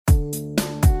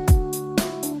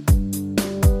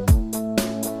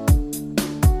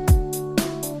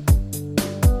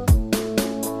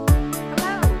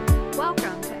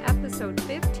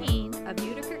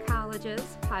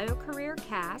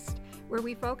podcast where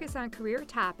we focus on career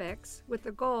topics with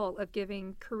the goal of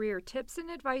giving career tips and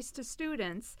advice to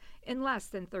students in less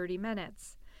than 30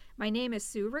 minutes. My name is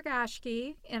Sue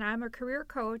Rogashki, and I'm a career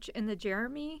coach in the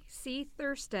Jeremy C.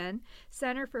 Thurston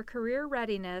Center for Career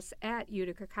Readiness at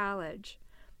Utica College.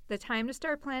 The time to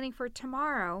start planning for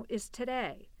tomorrow is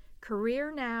today.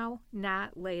 Career now,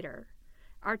 not later.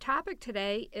 Our topic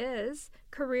today is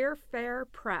career fair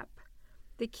prep.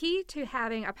 The key to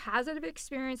having a positive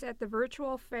experience at the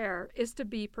virtual fair is to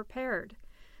be prepared.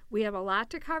 We have a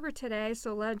lot to cover today,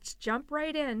 so let's jump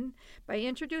right in by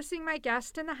introducing my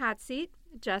guest in the hot seat,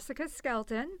 Jessica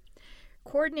Skeldon,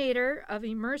 coordinator of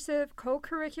immersive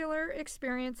co-curricular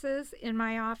experiences in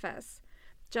my office.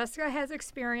 Jessica has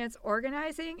experience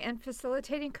organizing and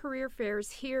facilitating career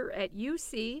fairs here at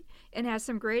UC and has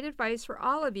some great advice for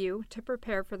all of you to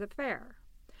prepare for the fair.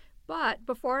 But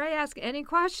before I ask any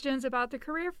questions about the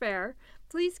career fair,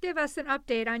 please give us an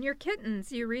update on your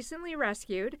kittens you recently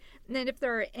rescued and if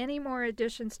there are any more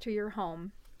additions to your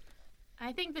home.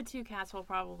 I think the 2 cats will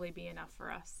probably be enough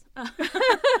for us.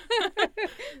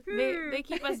 They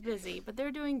keep us busy, but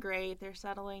they're doing great. They're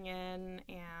settling in,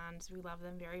 and we love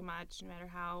them very much, no matter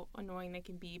how annoying they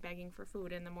can be begging for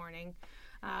food in the morning.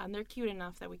 And they're cute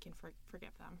enough that we can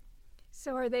forgive them.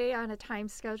 So are they on a time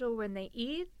schedule when they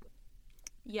eat?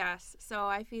 Yes, so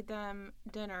I feed them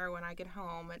dinner when I get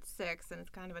home at 6, and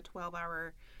it's kind of a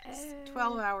 12-hour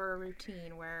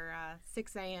routine where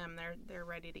 6 a.m. they're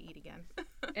ready to eat again.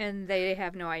 And they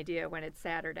have no idea when it's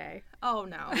Saturday. Oh,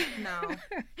 no.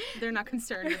 They're not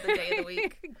concerned with the day of the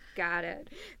week. Got it.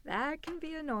 That can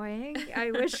be annoying. I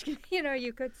wish,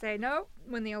 you could say no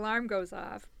when the alarm goes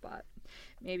off, but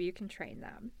maybe you can train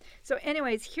them. So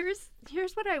anyways, here's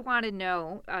what I want to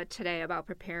know today about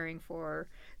preparing for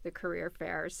the career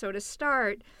fair. So to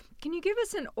start, can you give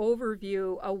us an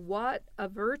overview of what a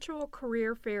virtual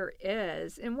career fair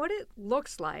is and what it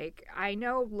looks like? I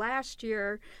know last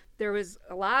year there was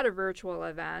a lot of virtual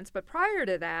events, but prior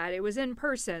to that, it was in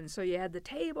person. So you had the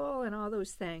table and all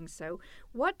those things. So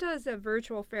what does a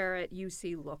virtual fair at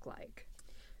UC look like?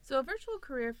 So a virtual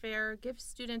career fair gives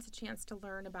students a chance to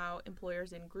learn about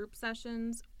employers in group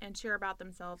sessions and share about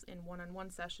themselves in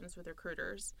one-on-one sessions with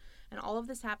recruiters. And all of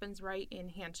this happens right in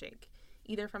Handshake,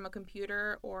 either from a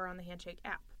computer or on the Handshake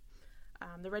app.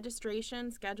 The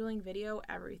registration, scheduling, video,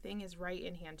 everything is right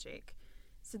in Handshake.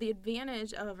 So the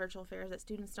advantage of a virtual fair is that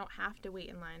students don't have to wait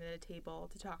in line at a table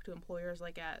to talk to employers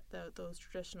like at those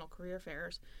traditional career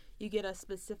fairs. You get a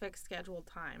specific scheduled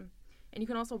time. And you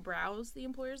can also browse the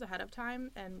employers ahead of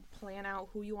time and plan out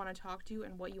who you want to talk to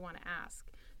and what you want to ask,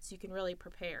 so you can really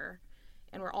prepare.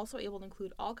 And we're also able to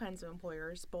include all kinds of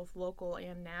employers, both local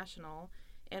and national,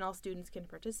 and all students can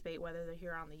participate whether they're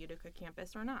here on the Utica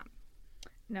campus or not.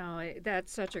 No,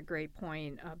 that's such a great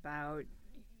point about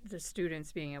the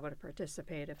students being able to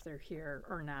participate if they're here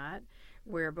or not,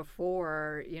 where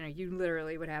before, you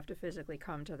literally would have to physically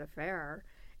come to the fair.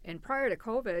 And prior to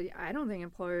COVID, I don't think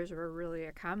employers were really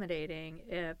accommodating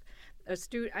if a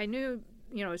student, I knew,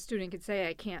 a student could say,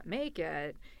 I can't make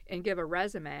it and give a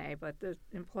resume, but the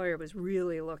employer was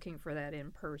really looking for that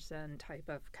in-person type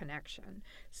of connection.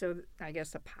 So I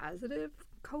guess a positive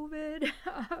COVID,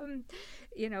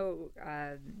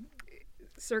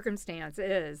 circumstance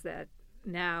is that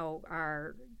now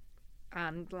our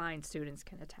online students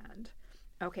can attend.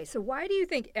 Okay, so why do you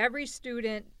think every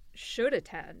student should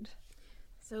attend?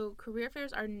 So career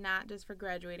fairs are not just for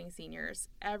graduating seniors.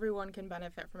 Everyone can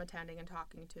benefit from attending and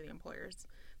talking to the employers.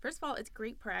 First of all, it's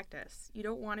great practice. You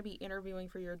don't want to be interviewing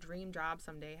for your dream job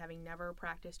someday having never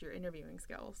practiced your interviewing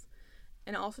skills.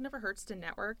 And it also never hurts to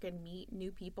network and meet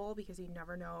new people because you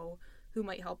never know who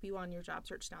might help you on your job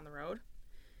search down the road.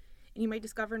 And you might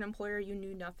discover an employer you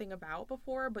knew nothing about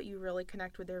before, but you really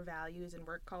connect with their values and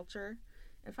work culture.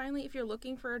 And finally, if you're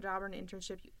looking for a job or an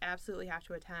internship, you absolutely have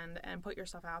to attend and put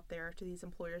yourself out there to these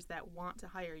employers that want to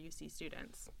hire UC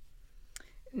students.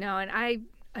 No, and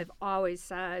I've always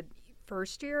said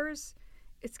first years,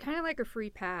 it's kind of like a free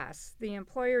pass. The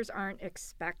employers aren't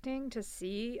expecting to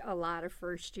see a lot of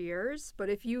first years, but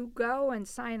if you go and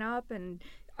sign up and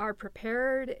are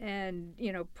prepared and,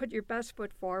 put your best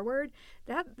foot forward,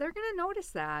 that they're going to notice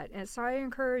that. And so I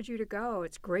encourage you to go.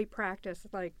 It's great practice,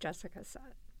 like Jessica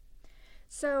said.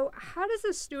 So how does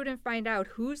a student find out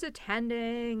who's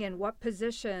attending and what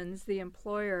positions the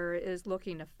employer is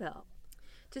looking to fill?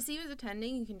 To see who's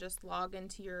attending, you can just log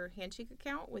into your Handshake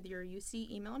account with your UC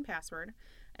email and password,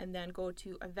 and then go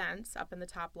to Events up in the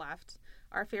top left.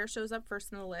 Our fair shows up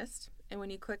first in the list, and when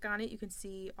you click on it, you can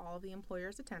see all of the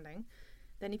employers attending.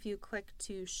 Then if you click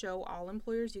to show all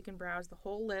employers, you can browse the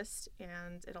whole list,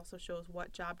 and it also shows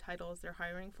what job titles they're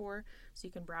hiring for, so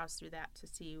you can browse through that to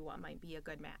see what might be a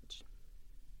good match.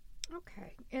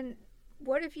 Okay. And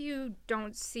what if you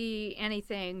don't see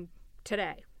anything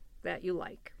today that you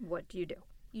like? What do you do?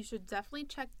 You should definitely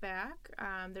check back.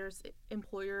 There's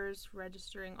employers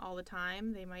registering all the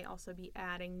time. They might also be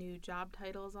adding new job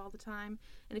titles all the time.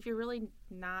 And if you're really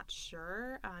not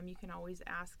sure, you can always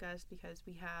ask us, because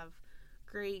we have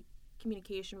great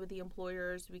communication with the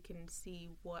employers. We can see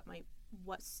what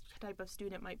type of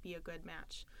student might be a good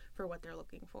match for what they're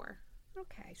looking for.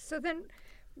 Okay. So then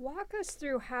walk us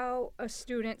through how a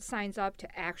student signs up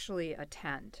to actually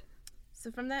attend. So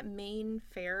from that main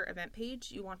fair event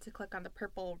page, you want to click on the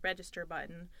purple register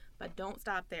button, but don't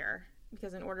stop there,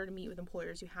 because in order to meet with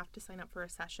employers, you have to sign up for a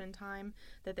session time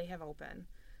that they have open.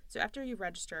 So after you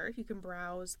register, you can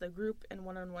browse the group and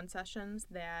one-on-one sessions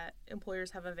that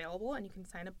employers have available, and you can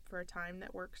sign up for a time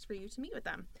that works for you to meet with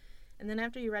them. And then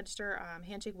after you register,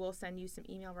 Handshake will send you some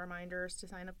email reminders to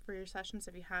sign up for your sessions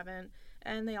if you haven't,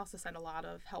 and they also send a lot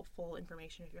of helpful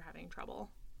information if you're having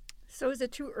trouble. So is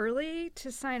it too early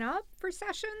to sign up for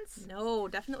sessions? No,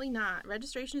 definitely not.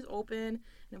 Registration is open, and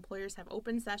employers have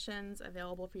open sessions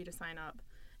available for you to sign up.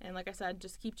 And like I said,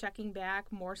 just keep checking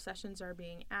back. More sessions are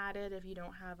being added. If you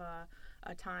don't have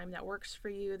a time that works for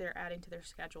you, they're adding to their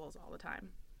schedules all the time.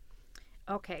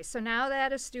 Okay, so now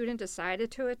that a student decided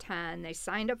to attend, they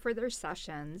signed up for their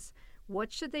sessions,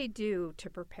 what should they do to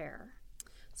prepare?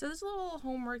 So there's a little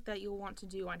homework that you'll want to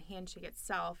do on Handshake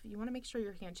itself. You want to make sure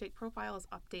your Handshake profile is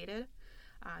updated.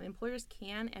 Employers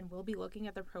can and will be looking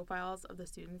at the profiles of the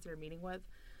students they're meeting with.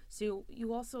 So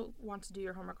you also want to do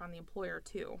your homework on the employer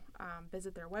too.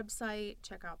 Visit their website,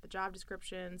 check out the job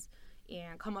descriptions,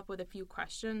 and come up with a few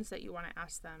questions that you want to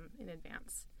ask them in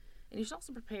advance. And you should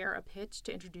also prepare a pitch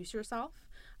to introduce yourself,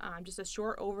 just a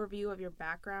short overview of your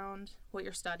background, what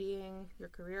you're studying, your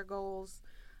career goals.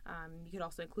 You could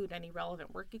also include any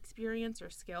relevant work experience or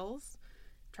skills.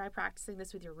 Try practicing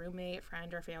this with your roommate,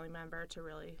 friend, or family member to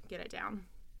really get it down.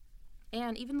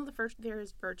 And even though the first fair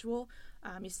is virtual,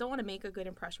 you still want to make a good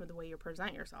impression with the way you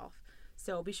present yourself.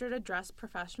 So be sure to dress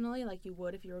professionally like you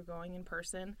would if you were going in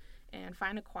person, and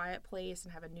find a quiet place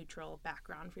and have a neutral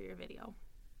background for your video.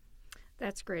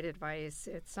 That's great advice.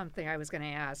 It's something I was going to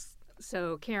ask.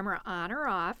 So camera on or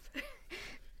off?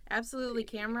 Absolutely,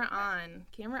 camera on.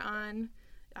 Camera on.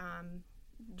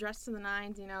 Dress to the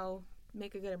nines,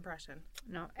 make a good impression.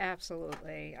 No,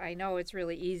 absolutely. I know it's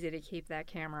really easy to keep that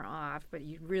camera off, but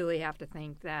you really have to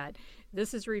think that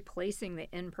this is replacing the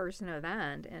in-person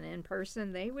event, and in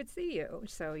person they would see you.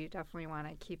 So you definitely want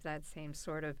to keep that same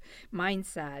sort of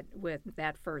mindset with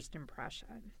that first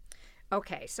impression.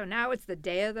 Okay, so now it's the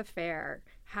day of the fair.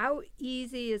 How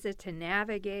easy is it to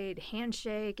navigate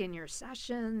Handshake in your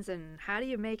sessions, and how do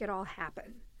you make it all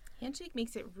happen? Handshake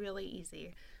makes it really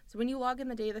easy. So when you log in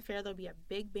the day of the fair, there'll be a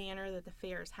big banner that the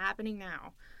fair is happening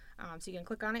now. So you can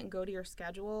click on it and go to your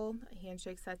schedule.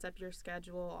 Handshake sets up your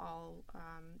schedule all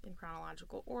in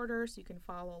chronological order, so you can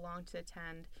follow along to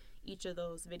attend each of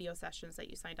those video sessions that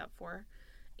you signed up for.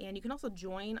 And you can also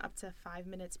join up to 5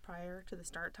 minutes prior to the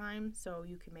start time, so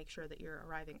you can make sure that you're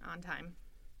arriving on time.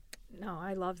 No,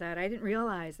 I love that. I didn't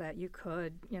realize that you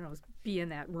could, be in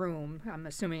that room. I'm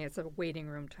assuming it's a waiting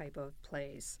room type of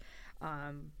place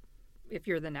if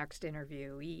you're the next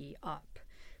interviewee up.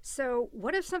 So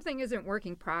what if something isn't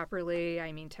working properly?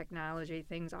 I mean, technology,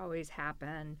 things always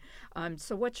happen.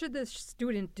 So what should the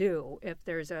student do if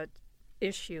there's a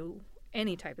issue,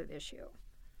 any type of issue?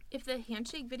 If the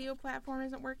Handshake video platform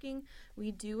isn't working,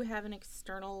 we do have an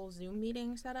external Zoom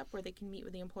meeting set up where they can meet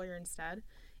with the employer instead.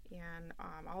 And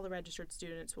all the registered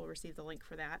students will receive the link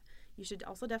for that. You should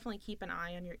also definitely keep an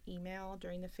eye on your email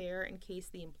during the fair in case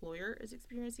the employer is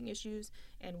experiencing issues,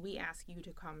 and we ask you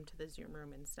to come to the Zoom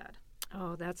room instead.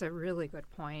 Oh, that's a really good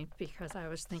point, because I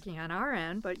was thinking on our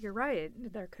end, but you're right.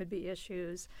 There could be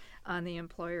issues on the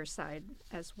employer side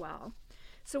as well.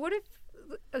 So what if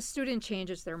a student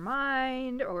changes their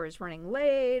mind or is running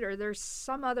late, or there's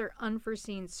some other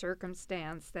unforeseen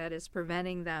circumstance that is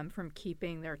preventing them from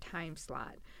keeping their time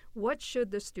slot? What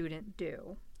should the student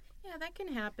do? Yeah, that can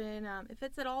happen. If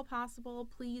it's at all possible,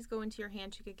 please go into your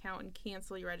Handshake account and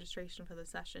cancel your registration for the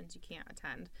sessions you can't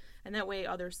attend. And that way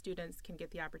other students can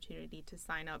get the opportunity to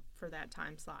sign up for that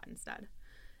time slot instead.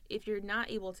 If you're not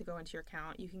able to go into your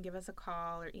account, you can give us a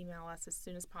call or email us as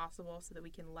soon as possible so that we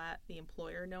can let the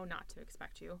employer know not to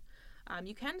expect you.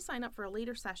 You can sign up for a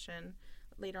later session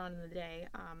later on in the day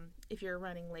if you're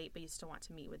running late but you still want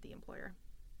to meet with the employer.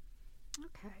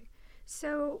 Okay.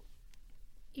 So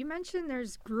you mentioned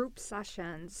there's group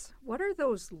sessions. What are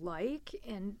those like,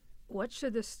 and what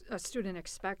should a student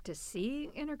expect to see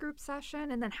in a group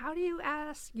session? And then how do you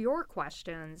ask your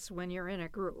questions when you're in a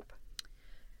group?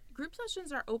 Group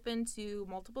sessions are open to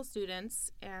multiple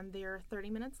students, and they're 30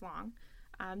 minutes long.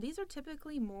 These are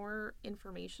typically more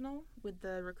informational, with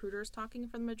the recruiters talking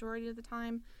for the majority of the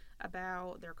time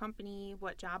about their company,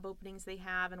 what job openings they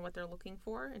have, and what they're looking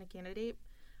for in a candidate.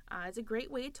 It's a great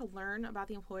way to learn about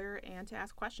the employer and to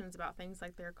ask questions about things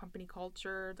like their company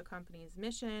culture, the company's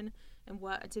mission, and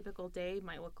what a typical day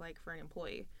might look like for an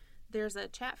employee. There's a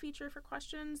chat feature for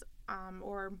questions,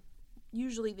 or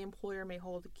usually the employer may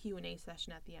hold a Q&A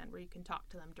session at the end where you can talk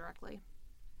to them directly.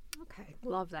 Okay,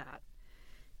 love that.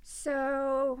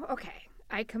 So, okay,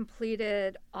 I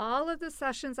completed all of the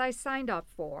sessions I signed up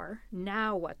for.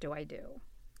 Now what do I do?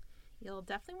 You'll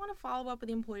definitely want to follow up with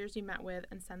the employers you met with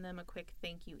and send them a quick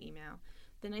thank you email.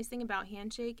 The nice thing about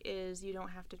Handshake is you don't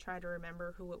have to try to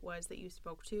remember who it was that you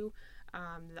spoke to.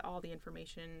 All the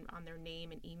information on their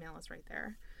name and email is right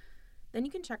there. Then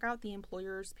you can check out the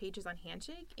employer's pages on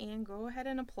Handshake and go ahead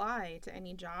and apply to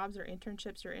any jobs or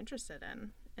internships you're interested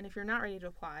in. And if you're not ready to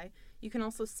apply, you can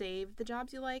also save the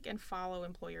jobs you like and follow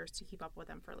employers to keep up with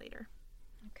them for later.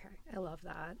 Okay, I love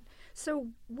that. So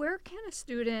where can a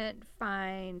student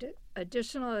find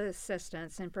additional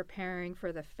assistance in preparing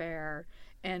for the fair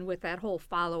and with that whole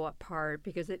follow-up part,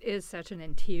 because it is such an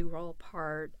integral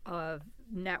part of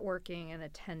networking and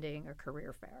attending a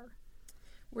career fair?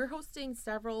 We're hosting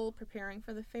several preparing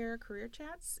for the fair career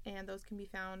chats, and those can be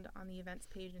found on the events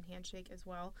page in Handshake as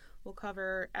well. We'll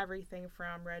cover everything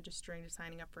from registering to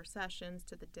signing up for sessions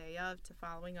to the day of to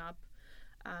following up.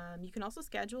 You can also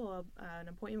schedule an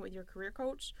appointment with your career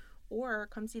coach or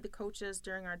come see the coaches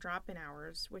during our drop-in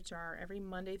hours, which are every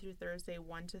Monday through Thursday,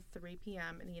 1 to 3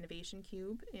 p.m. in the Innovation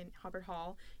Cube in Hubbard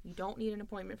Hall. You don't need an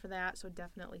appointment for that, so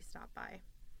definitely stop by.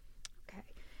 Okay.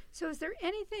 So is there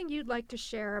anything you'd like to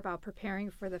share about preparing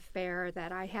for the fair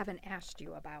that I haven't asked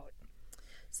you about?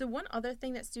 So one other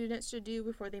thing that students should do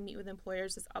before they meet with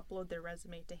employers is upload their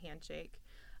resume to Handshake.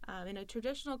 In a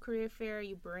traditional career fair,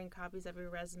 you bring copies of your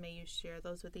resume, you share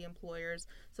those with the employers.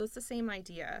 So it's the same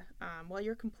idea. While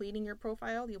you're completing your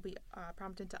profile, you'll be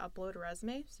prompted to upload a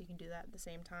resume, so you can do that at the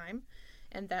same time.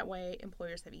 And that way,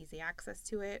 employers have easy access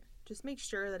to it. Just make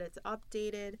sure that it's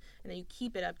updated and that you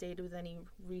keep it updated with any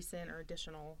recent or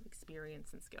additional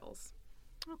experience and skills.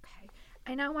 Okay.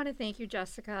 I now want to thank you,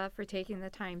 Jessica, for taking the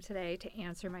time today to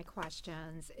answer my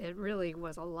questions. It really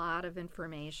was a lot of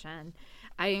information.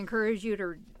 I encourage you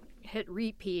to hit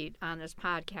repeat on this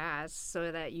podcast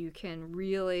so that you can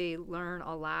really learn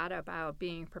a lot about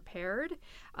being prepared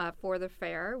for the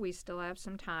fair. We still have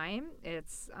some time.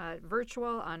 It's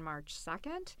virtual on March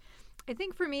 2nd. I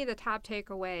think for me, the top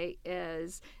takeaway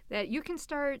is that you can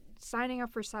start signing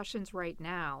up for sessions right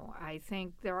now. I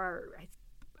think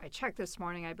I checked this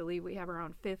morning, I believe we have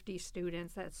around 50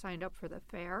 students that signed up for the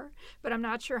fair, but I'm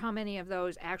not sure how many of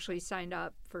those actually signed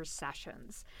up for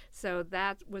sessions. So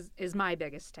that is my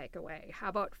biggest takeaway. How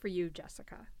about for you,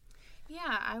 Jessica?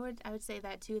 Yeah, I would say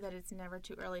that too, that it's never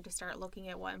too early to start looking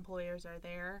at what employers are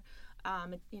there.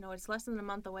 It's less than a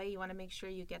month away. You want to make sure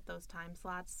you get those time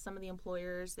slots. Some of the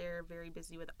employers, they're very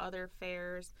busy with other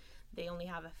fairs. They only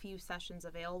have a few sessions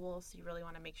available, so you really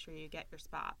want to make sure you get your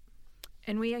spot.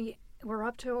 And we're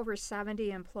up to over 70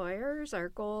 employers. Our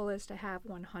goal is to have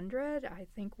 100. I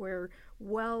think we're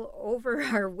well over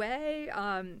our way,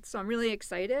 so I'm really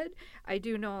excited. I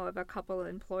do know of a couple of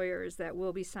employers that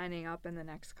will be signing up in the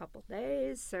next couple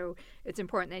days, so it's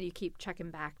important that you keep checking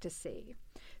back to see.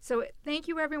 So thank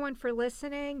you, everyone, for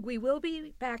listening. We will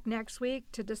be back next week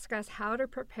to discuss how to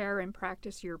prepare and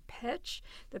practice your pitch.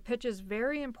 The pitch is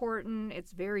very important.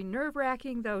 It's very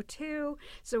nerve-wracking, though, too.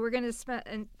 So we're going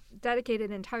to dedicate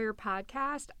an entire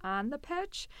podcast on the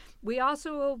pitch. We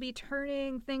also will be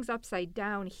turning things upside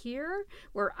down here,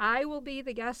 where I will be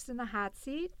the guest in the hot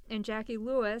seat, and Jackie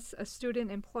Lewis, a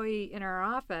student employee in our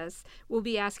office, will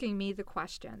be asking me the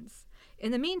questions.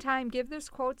 In the meantime, give this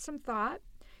quote some thought.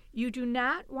 You do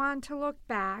not want to look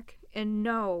back and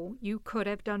know you could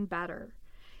have done better.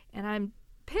 And I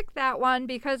picked that one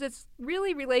because it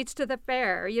really relates to the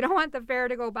fair. You don't want the fair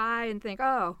to go by and think,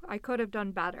 oh, I could have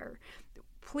done better.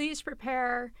 Please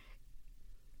prepare.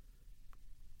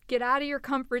 Get out of your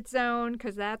comfort zone,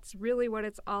 because that's really what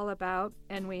it's all about.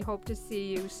 And we hope to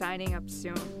see you signing up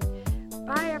soon.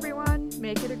 Bye, everyone.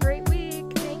 Make it a great week.